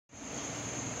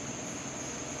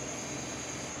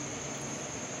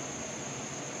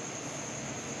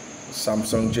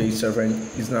Samsung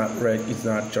J7 is not red, it's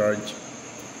not charged.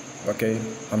 Okay,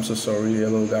 I'm so sorry.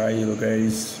 Hello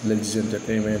guys, ladies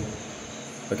entertainment.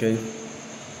 Okay,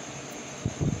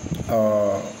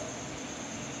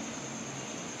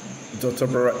 the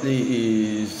temperature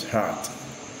is hot.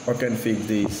 I can fix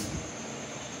this.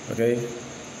 Okay,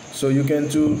 so you can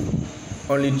do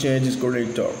only change this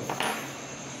connector.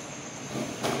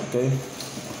 Okay,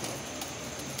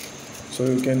 so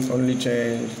you can only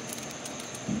change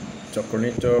the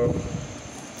connector,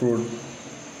 put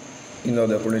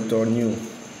another connector new.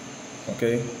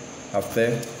 Okay,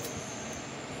 after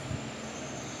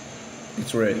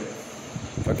it's ready.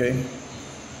 Okay,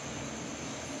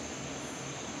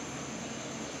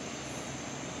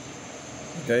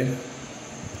 okay.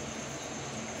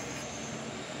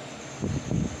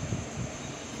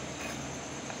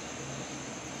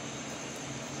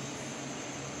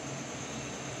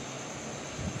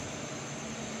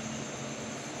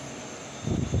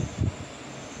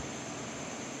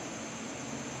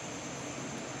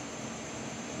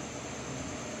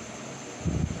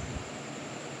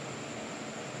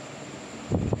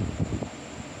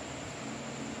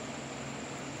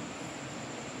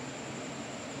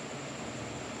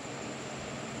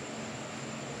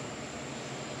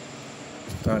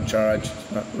 Not charged,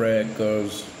 not red,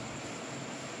 because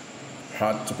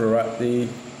hot temperature.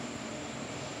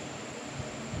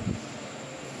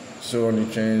 So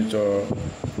only change the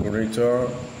connector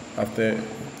after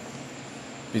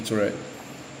it's red.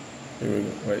 Here we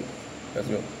go. Wait, let's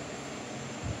go.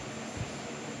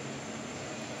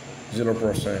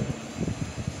 0%.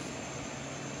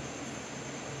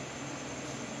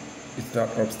 It's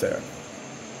not upstairs.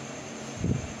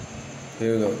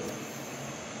 Here we go.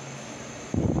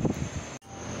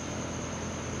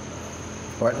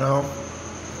 Right now,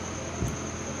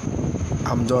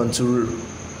 I'm done to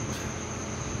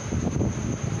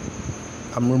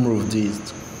remove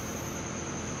this.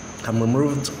 I'm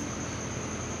removed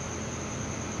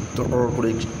the old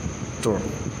connector.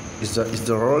 Is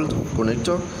the old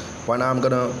connector. Right now I'm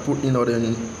gonna put another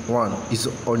one. It's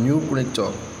a new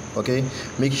connector. Okay,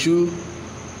 make sure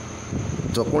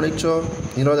the connector,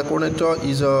 the connector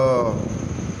is a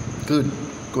good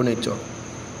connector.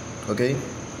 Okay,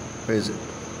 where is it?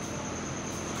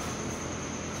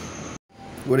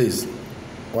 What is?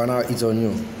 Right now it's on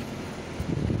new.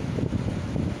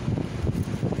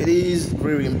 It is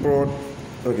very important.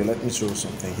 Okay, let me show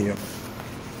something here.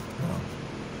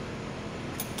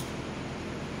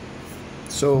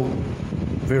 So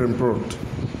very important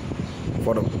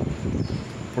for the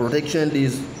protection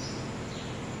is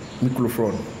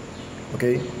microphone.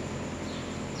 Okay,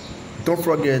 don't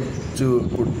forget to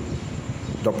put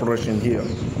the protection here.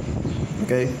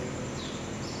 Okay,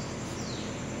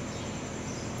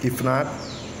 if not,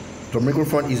 the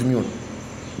microphone is mute.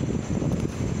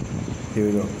 Here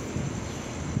we go.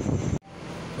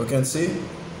 You can see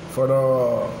for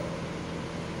the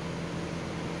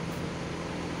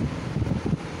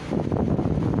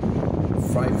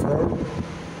five volt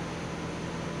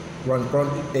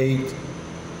 1.8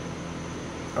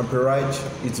 amperage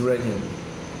it's rating.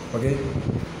 Okay,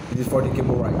 it is for the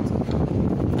cable right.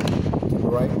 Cable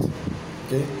right.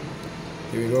 Okay,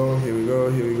 here we go, here we go,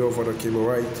 here we go for the cable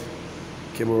right.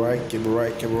 Cable right, cable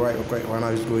right, cable right. Okay, right now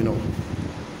it's going on.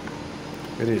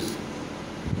 It is.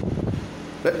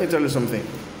 Let me tell you something.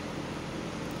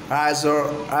 As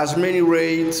many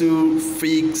ways to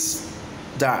fix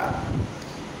that.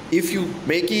 If you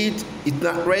make it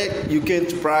not right, you can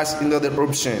press another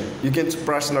option. You can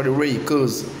press another way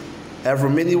because every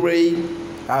many way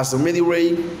has a many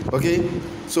way. Okay,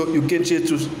 so you can change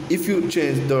to. If you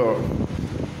change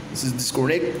this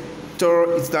connector,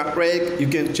 it's not right. You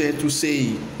can change to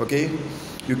say. Okay,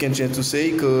 you can change to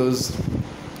say because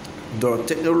the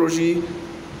technology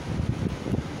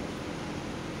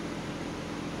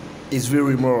is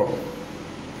very more.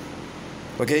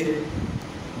 Okay,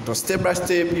 the step by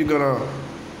step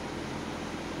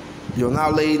your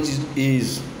knowledge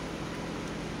is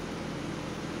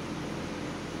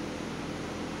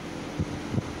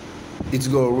it's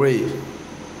go away.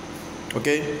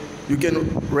 Okay, you can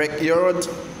wreck yard.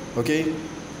 Okay,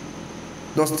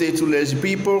 don't stay too lazy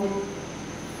people.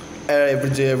 Every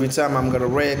day, every time I'm gonna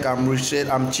wreck, I'm reset,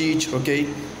 I'm cheat. Okay,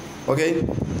 okay,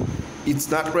 it's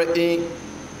not wrecking.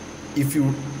 If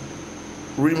you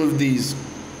remove this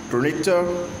connector,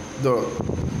 the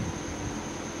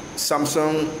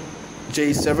Samsung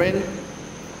J7,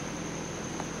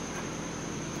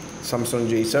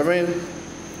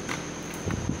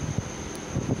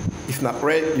 if not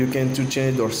red, you can to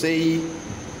change or say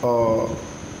or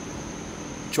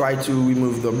try to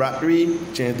remove the battery,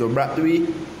 change the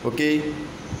battery. Okay,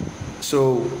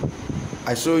 So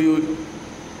I show you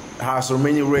how so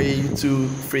many ways to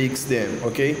fix them.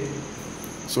 Okay.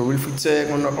 So if we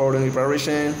check on the order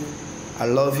preparation, I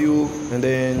love you, and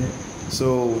then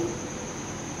so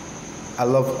I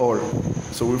love all.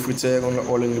 So if we check on the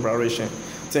order preparation,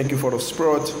 thank you for the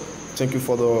support. Thank you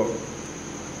for the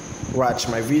watch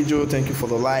my video. Thank you for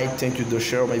the like. Thank you to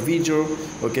share my video.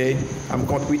 Okay, I'm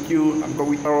going with you. I'm going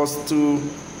with us to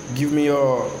give me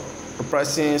your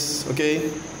presence.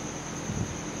 Okay.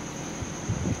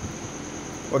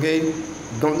 Okay,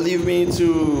 don't leave me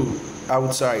to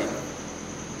outside.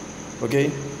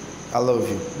 Okay, I love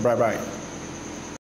you. Bye bye.